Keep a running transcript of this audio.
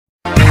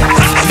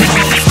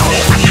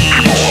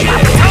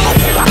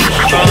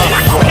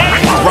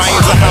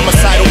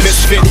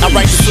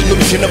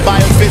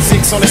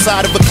on the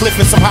side of a cliff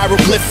and some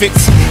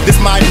hieroglyphics. This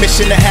my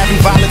mission to having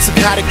violence,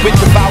 psychotic with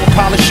devour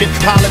polish it.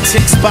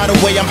 Politics, by the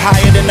way, I'm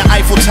higher than the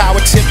Eiffel Tower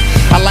tip.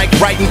 I like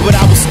writing, but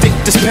I will stick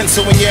this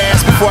pencil in your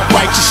ass before I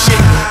write your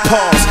shit.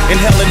 Pause,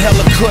 inhaling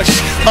hella kush.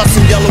 Us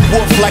and Yellow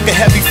Wolf like a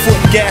heavy foot,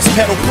 gas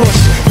pedal push.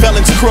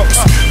 Felons crooks,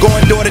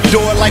 going door to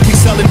door like we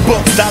selling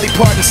books. Dolly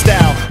Parton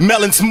style,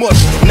 melons mush.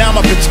 Now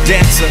my bitch a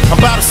dancer, I'm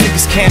about to sick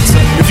as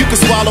cancer. If you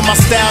could swallow my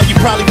style, you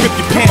probably rip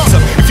your pants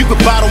up. If you could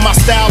bottle my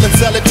style and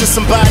sell it to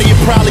somebody, it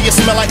probably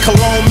smell like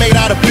cologne made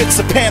out of bits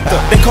of panther.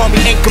 They call me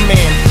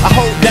Anchorman, I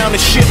hold down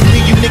the ship,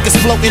 leave you niggas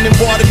floating in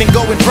water, then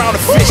go and drown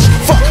a fish.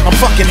 Fuck, I'm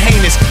fucking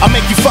heinous, I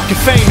make you fucking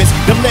famous.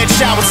 Them lead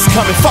showers is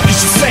coming, fuck is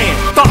you saying?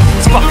 Thought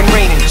it's fucking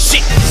raining,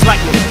 shit, it's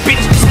lightning, bitch,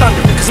 it's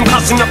thunder. Cause I'm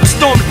causing up a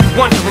storm if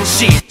you're wondering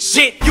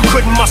shit, you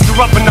couldn't muster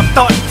up enough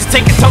thought to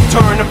take a toe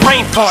turn, a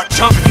brain fart.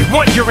 Chump, if you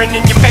want urine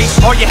in your face,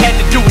 all you had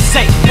to do was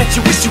say that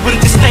you wish you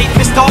would've just stayed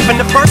pissed off in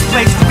the first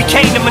place. We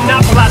came to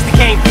monopolize the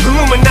game,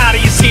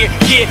 Illuminati is here,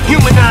 yeah,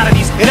 human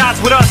oddities at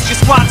odds with us,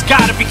 just watch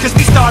gotta, because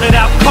we started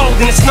out cold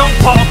in the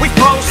snowball. We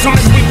froze soon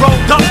as we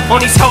rolled up on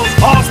these hoes.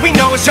 All we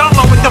know is y'all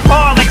with the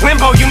bar like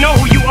Limbo, you know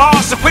who you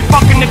are, so quit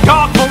fucking the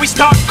dog before we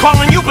start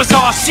calling you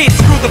bizarre. Shit,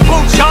 screw the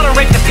boots, y'all done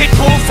raped the pit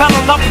bull, fell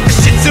in love with the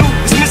shih tzu.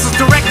 This missile's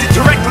directed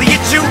directly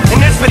at you,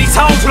 and that's for these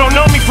hoes who don't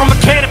know me from a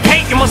can of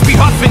paint. You must be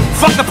huffing,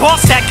 fuck the ball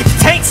sack if the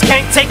tanks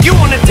can't take you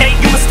on a date.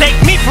 You mistake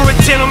me for a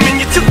gentleman,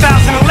 you're 2008,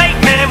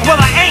 man, well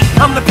I ain't.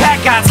 I'm the bad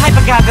guy, type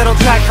of guy that'll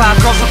drag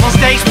 5 girls up on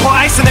stage, pour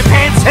ice in their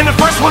pants, and the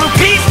first one who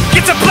pees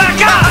gets a black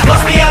eye.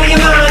 Must be out of your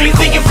mind, you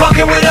think you're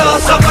fucking with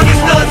us. Up on these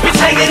nuts, bitch,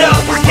 hang it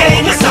up, this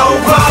game is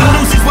over.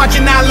 Lucy's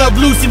watching I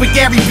Love Lucy with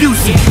Gary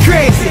Busey.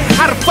 Crazy,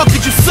 how the fuck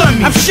did you son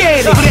me? I'm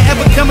shady. Would it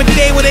ever come a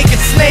day where they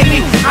could slay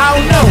me? I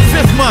don't know,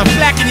 5th month,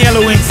 black and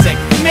yellow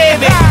insect.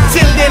 Maybe,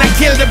 till then I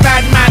killed a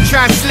bad man,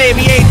 try to slay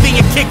me. Anything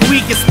you kick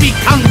weak and speak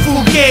kung fu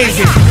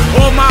gazing.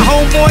 All my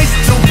homeboys,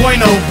 2.0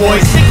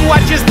 boys. Think who I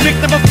just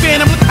picked up a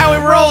phantom, look how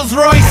it rolls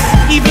Royce.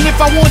 Even if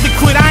I wanted to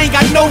quit, I ain't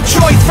got no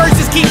choice.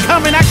 Verses keep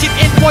coming, I should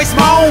invoice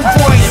my own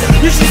voice.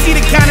 You should see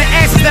the kind of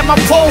asses that my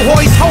pole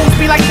hoist. Hoes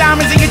be like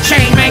diamonds in your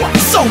chain, man.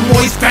 So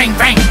moist, bang,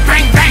 bang,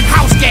 bang, bang,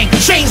 house gang,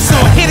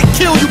 chainsaw. Here to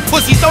kill you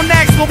pussies, don't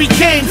ask what we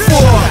came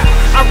for.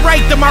 I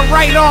write to my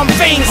right arm,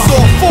 vein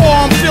sore.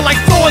 Forearm feel like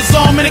Thor's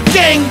arm in a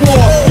gang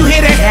war. You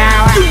hear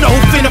that? You know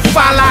who finna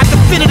follow. I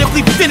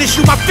definitively finish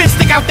you. My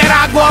fist stick out that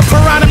agua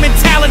piranha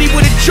mentality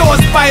with a jaws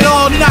bite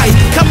all night.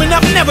 Coming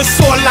up, never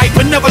saw light,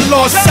 but never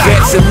lost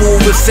sight. Vets and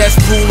movers,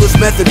 cesspoolers,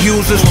 method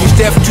users. We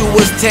step to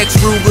us, text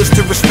rulers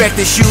to respect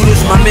the shooters.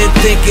 My men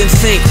think in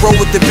sync, roll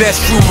with the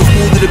best troopers.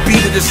 Move to the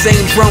beat of the same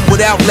drum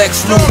without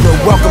Lex Luthor.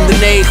 Welcome to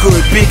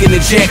neighborhood, big in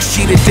the jacks.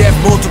 Cheated death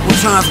multiple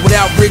times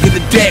without rigging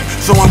the deck.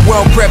 So I'm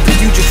well prepped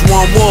if you just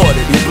want water.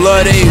 Your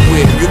blood ain't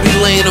with. You'll be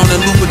laying on the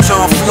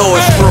Louboutin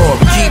floor, straw.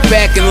 Keep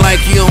acting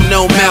like you don't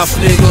know mouse,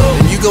 nigga.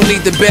 And you gon'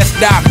 need the best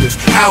doctors,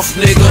 house,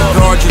 nigga.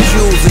 Guard your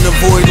jewels and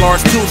avoid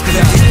large tools, cause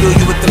if they spill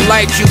you with the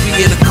light, you'll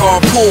be in a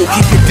carpool.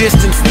 Keep your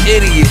distance from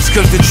idiots,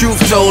 cause the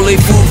truth told, they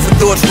food for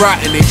thoughts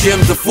rotten, they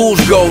gems of fool's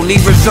gold.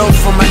 Need results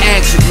from my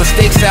actions,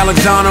 mistakes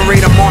Alexander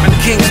Raider Martin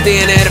King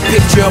staring at a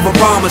picture of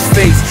Obama's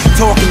face.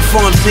 Talking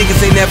funds,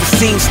 niggas ain't never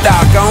seen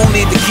stock. I don't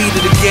need the key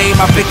to the game,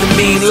 I pick a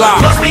mean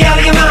lock. Must be out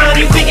of your mind,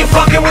 you think you're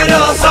fucking with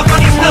us. Up on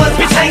these nuts,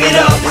 bitch, hang it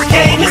up, this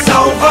game is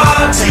over.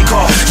 Take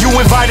off, you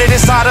invited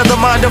inside of the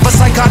mind of a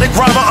psychotic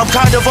rhymer. I'm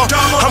kind of a,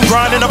 I'm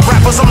grinding up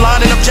rappers, I'm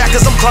lining up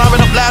jackets, I'm climbing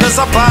up ladders,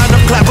 I'm buying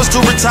up clappers to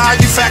retire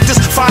you factors,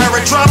 fire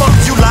and drama.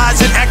 You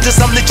lies and actors,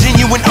 I'm the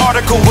genuine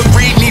article. Would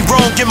read me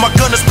wrong, get my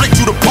gun and split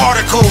you to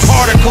particles.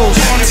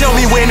 Tell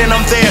me when and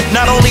I'm there,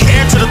 not only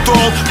heir to the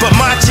throne, but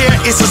my chair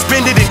is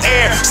suspended in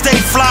air. Stay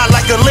fly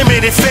like a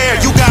limited fare.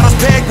 You got us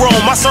peg wrong,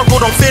 my circle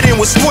don't fit in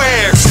with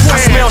squares. I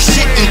smell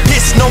shit and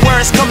piss, know where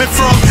it's coming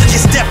from. You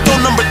stepped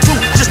on number 2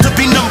 just to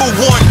be number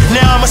 1.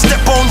 Now I'ma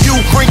step on you,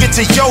 bring it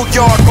to your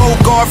yard.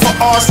 Bogart for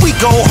ours, we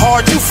go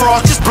hard. You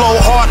fraud, just blow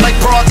hard like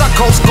broads. I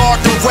coast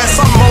guard the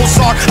west, I'm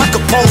Mozart. I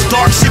compose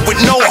dark shit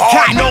with no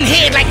heart. No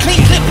head like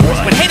clean clippers,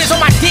 but haters on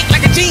my dick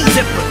like a jean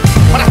zipper.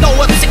 But I throw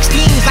up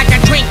 16s like I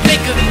drink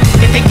liquor.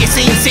 You think you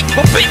seem sick,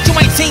 but bitch, you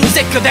ain't seen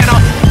sicker than a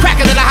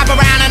cracker that I hop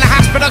around in a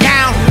hospital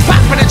gown. Pop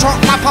in the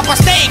trunk, my papa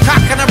stay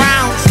cocking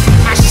around.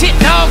 I shit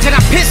dogs and I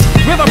piss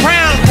river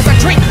brown, cause I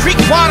drink creek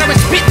water and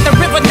spit the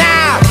river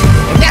now.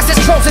 And that's as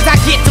close as I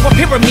get to a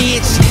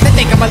pyramid. Shit, they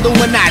think I'm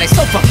Illuminati,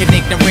 so fucking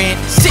ignorant.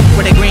 Sick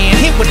with a grin,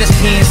 hit with a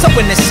spin, so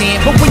in the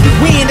sin. But when you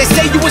win, they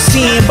say you a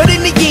sin. But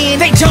in the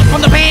end, they jump on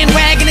the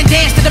bandwagon and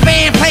dance to the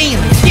band playing.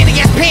 Skinny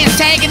ass pants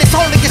sagging, it's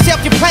only yourself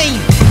you're playing.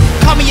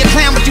 Call me a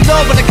clown, but you know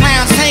where the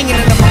clown's hanging.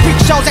 And if my freak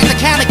shows at the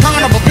county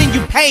carnival, then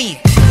you pay.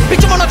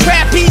 Bitch, I'm on a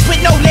trapeze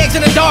with no legs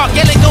in the dark,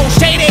 yelling go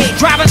shady.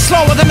 Driving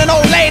slower than an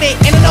old lady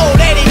in an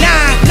old 89.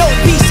 No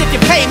peace if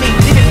you pay me,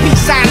 leaving peace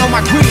sign on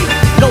my grill.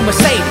 No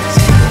Mercedes.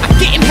 I'm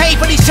getting paid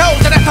for these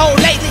shows that I told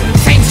lately.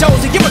 Same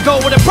shows a year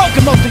ago with a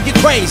broken most of you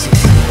crazies.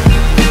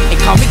 They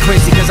call me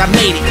crazy cause I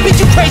made it.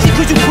 Bitch, you crazy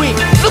cause you quit.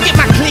 Look